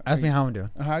 Ask me how I'm doing.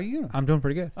 How are you doing? I'm doing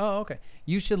pretty good. Oh, okay.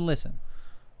 You should listen,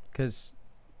 because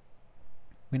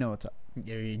we know what's up.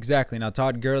 Yeah, exactly. Now,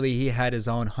 Todd Gurley, he had his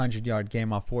own 100-yard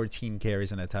game off 14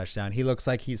 carries and a touchdown. He looks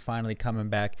like he's finally coming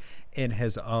back in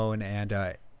his own, and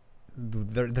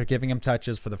they're giving him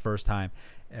touches for the first time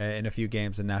in a few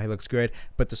games, and now he looks good.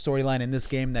 But the storyline in this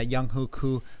game, that Young Hook,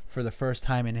 who for the first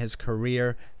time in his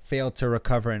career failed to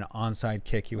recover an onside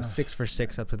kick. He was 6 for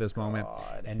 6 up to this moment,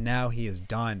 and now he is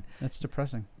done. That's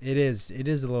depressing. It is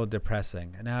a little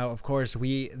depressing. Now, of course,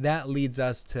 that leads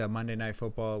us to Monday Night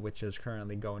Football, which is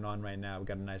currently going on right now. We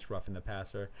got a nice roughing the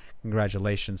passer.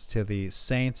 Congratulations to the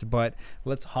Saints, but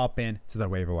let's hop in to the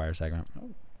waiver wire segment.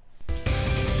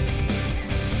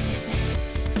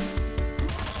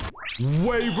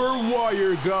 Waiver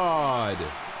Wire God.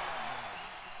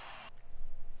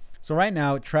 So right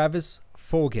now, Travis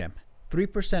Fulgham,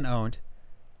 3% owned,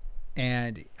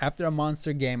 and after a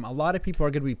monster game, a lot of people are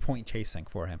going to be point chasing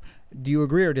for him. Do you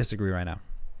agree or disagree right now?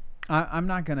 I'm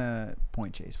not gonna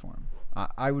point chase for him.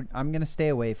 I'm gonna stay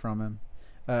away from him.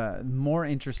 More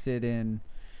interested in.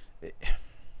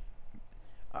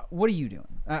 What are you doing?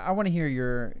 I want to hear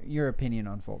your opinion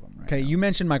on Fulgham. Right Okay, now. you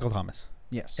mentioned Michael Thomas.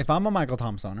 Yes. If I'm a Michael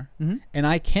Thomas owner and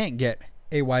I can't get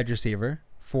a wide receiver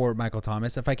for Michael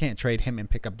Thomas, if I can't trade him and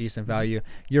pick up decent value,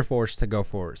 you're forced to go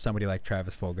for somebody like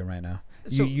Travis Fulgham right now.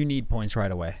 So, you need points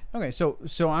right away. Okay, so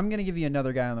I'm going to give you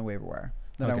another guy on the waiver wire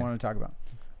that I want to talk about.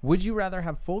 Would you rather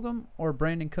have Fulgham or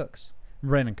Brandon Cooks?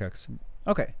 Brandon Cooks.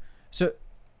 Okay,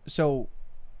 so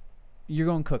you're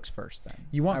going Cooks first then.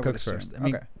 You want Cooks first. I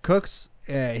mean, Cooks,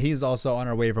 he's also on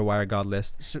our waiver wire god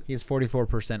list. So, he's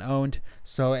 44% owned.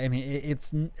 So, I mean,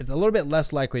 it's a little bit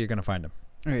less likely you're going to find him.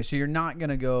 Okay, so you're not going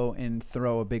to go and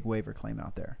throw a big waiver claim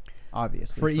out there,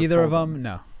 obviously. For either Fulgham. Of them,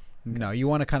 no. Okay. No, you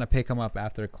want to kind of pick them up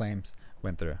after claims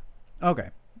went through. Okay.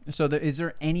 So is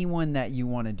there anyone that you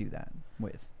want to do that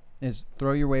with? Is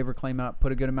throw your waiver claim up,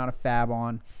 put a good amount of fab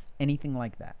on, anything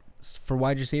like that? For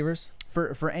wide receivers?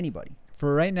 For anybody.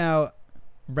 For right now,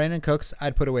 Brandon Cooks,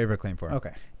 I'd put a waiver claim for him.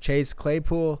 Okay. Chase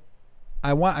Claypool,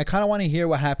 I kind of want to hear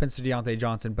what happens to Deontay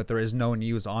Johnson, but there is no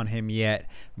news on him yet.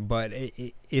 But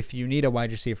if you need a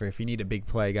wide receiver, if you need a big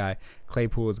play guy,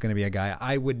 Claypool is going to be a guy.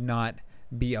 I would not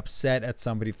be upset at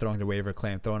somebody throwing the waiver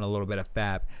claim, throwing a little bit of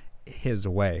fab his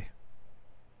way.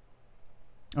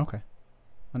 Okay.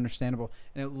 Understandable.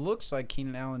 And it looks like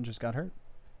Keenan Allen just got hurt.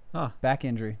 Huh. Back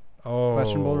injury. Oh.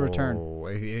 Questionable return.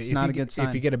 It's not a good sign.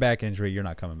 If you get a back injury, you're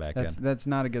not coming back in. That's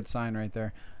not a good sign right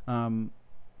there.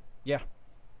 Yeah.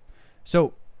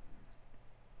 So,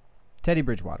 Teddy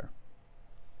Bridgewater,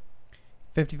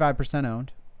 55%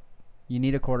 owned. You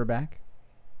need a quarterback.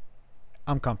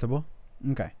 I'm comfortable.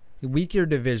 Okay. weaker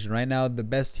division right now. The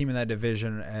best team in that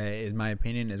division, in my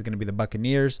opinion, is going to be the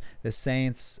Buccaneers. The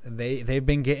Saints, they've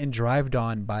been getting drived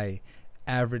on by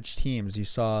average teams. You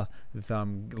saw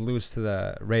them lose to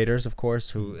the Raiders, of course,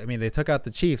 who, I mean, they took out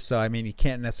the Chiefs, so I mean, you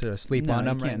can't necessarily sleep on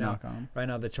them right now. Right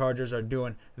now, the Chargers are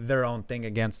doing their own thing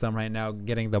against them right now,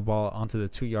 getting the ball onto the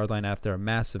 2-yard line after a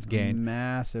massive gain.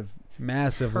 Massive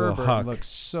little huck. Looks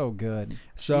so good.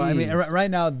 So, I mean, right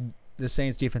now, the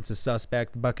Saints defense is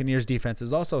suspect. The Buccaneers defense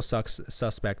is also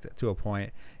suspect to a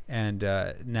point. And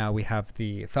now we have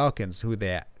the Falcons, who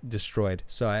they destroyed.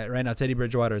 So right now, Teddy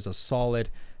Bridgewater is a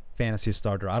solid fantasy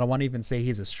starter. I don't want to even say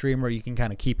he's a streamer. You can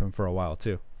kind of keep him for a while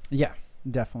too. Yeah,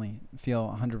 definitely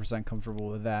feel 100% comfortable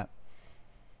with that.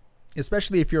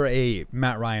 Especially if you're a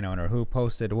Matt Ryan owner who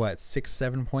posted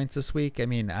 6-7 points this week. I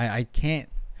mean, I can't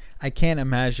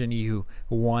imagine you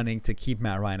wanting to keep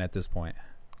Matt Ryan at this point.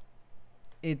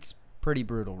 It's pretty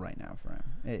brutal right now for him.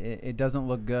 It doesn't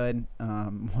look good.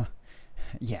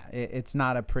 Yeah, it's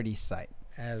not a pretty sight.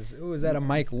 Is that a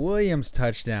Mike Williams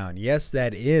touchdown? Yes,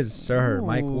 that is, sir. Ooh.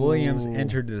 Mike Williams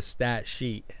entered the stat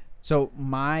sheet. So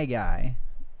my guy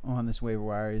on this waiver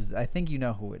wire is, I think you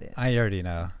know who it is. I already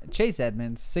know. Chase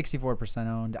Edmonds, 64%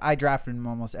 owned. I drafted him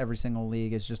almost every single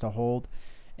league. It's just a hold.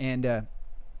 And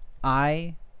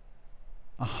I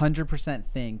 100%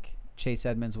 think Chase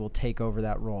Edmonds will take over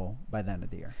that role by the end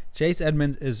of the year. Chase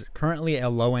Edmonds is currently a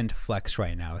low-end flex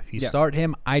right now. If you start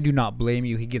him, I do not blame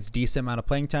you. He gets decent amount of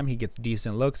playing time. He gets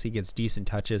decent looks. He gets decent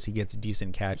touches. He gets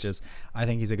decent catches. I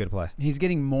think he's a good play. He's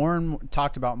getting more and more,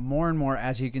 talked about more and more.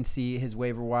 As you can see, his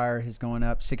waiver wire is going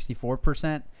up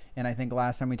 64%. And I think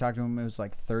last time we talked to him, it was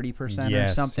like 30%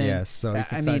 or something. Yes, so you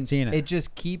can start seeing it. It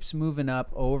just keeps moving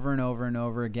up over and over and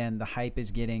over again. The hype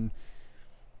is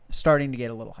starting to get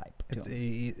a little hype.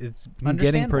 It's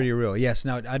getting pretty real. Yes.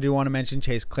 Now, I do want to mention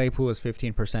Chase Claypool is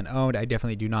 15% owned. I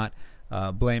definitely do not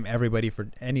blame anybody for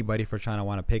trying to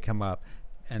want to pick him up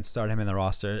and start him in the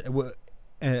roster.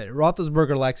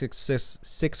 Roethlisberger likes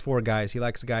 6'4" guys. He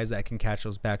likes guys that can catch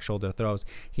those back shoulder throws.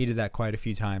 He did that quite a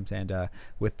few times. And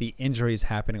with the injuries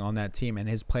happening on that team and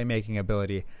his playmaking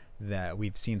ability that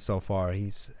we've seen so far,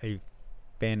 he's a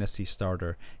fantasy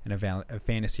starter and a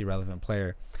fantasy relevant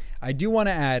player. I do want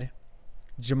to add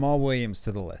Jamal Williams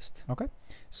to the list. Okay.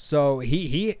 So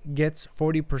he gets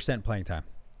 40% playing time.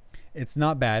 It's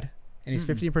not bad, and he's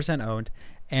 15% owned.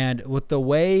 And with the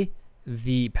way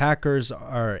the Packers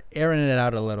are airing it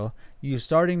out a little, you're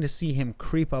starting to see him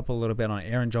creep up a little bit on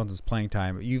Aaron Jones' playing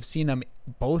time. You've seen him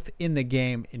both in the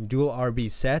game in dual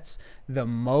RB sets, the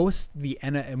most in the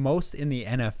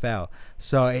NFL.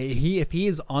 So if he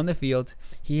is on the field,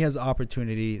 he has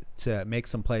opportunity to make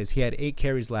some plays. He had 8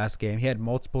 carries last game. He had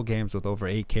multiple games with over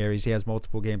 8 carries. He has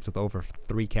multiple games with over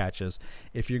 3 catches.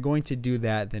 If you're going to do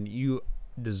that, then you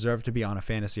deserve to be on a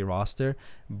fantasy roster.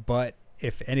 But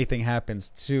if anything happens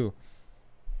to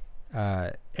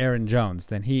Aaron Jones,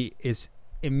 then he is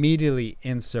immediately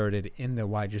inserted in the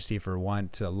wide receiver 1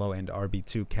 to low end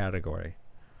RB2 category.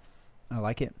 I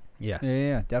like it. Yes.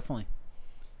 Yeah, definitely.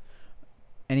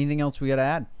 Anything else we got to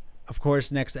add? Of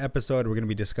course, next episode, we're going to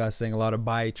be discussing a lot of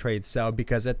buy, trade, sell,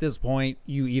 because at this point,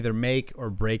 you either make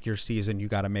or break your season. You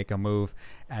got to make a move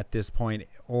at this point,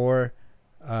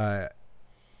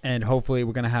 and hopefully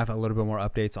we're going to have a little bit more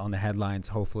updates on the headlines.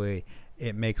 Hopefully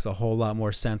it makes a whole lot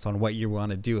more sense on what you want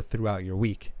to do throughout your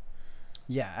week.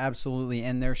 Yeah, absolutely.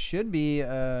 And there should be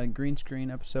a green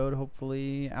screen episode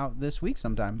hopefully out this week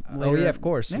sometime. Oh, yeah, of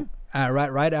course. Yeah.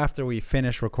 Right after we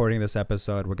finish recording this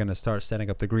episode, we're going to start setting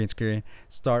up the green screen,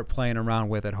 start playing around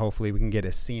with it. Hopefully we can get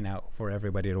a scene out for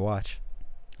everybody to watch.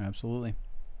 Absolutely.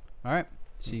 All right.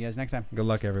 See you guys next time. Good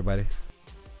luck, everybody.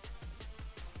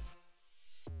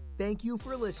 Thank you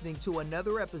for listening to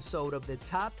another episode of the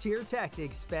Top Tier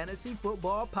Tactics Fantasy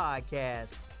Football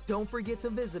Podcast. Don't forget to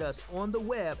visit us on the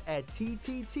web at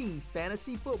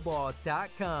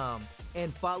tttfantasyfootball.com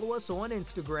and follow us on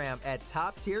Instagram at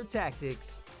Top Tier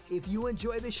Tactics. If you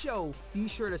enjoy the show, be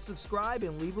sure to subscribe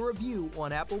and leave a review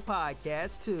on Apple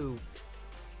Podcasts too.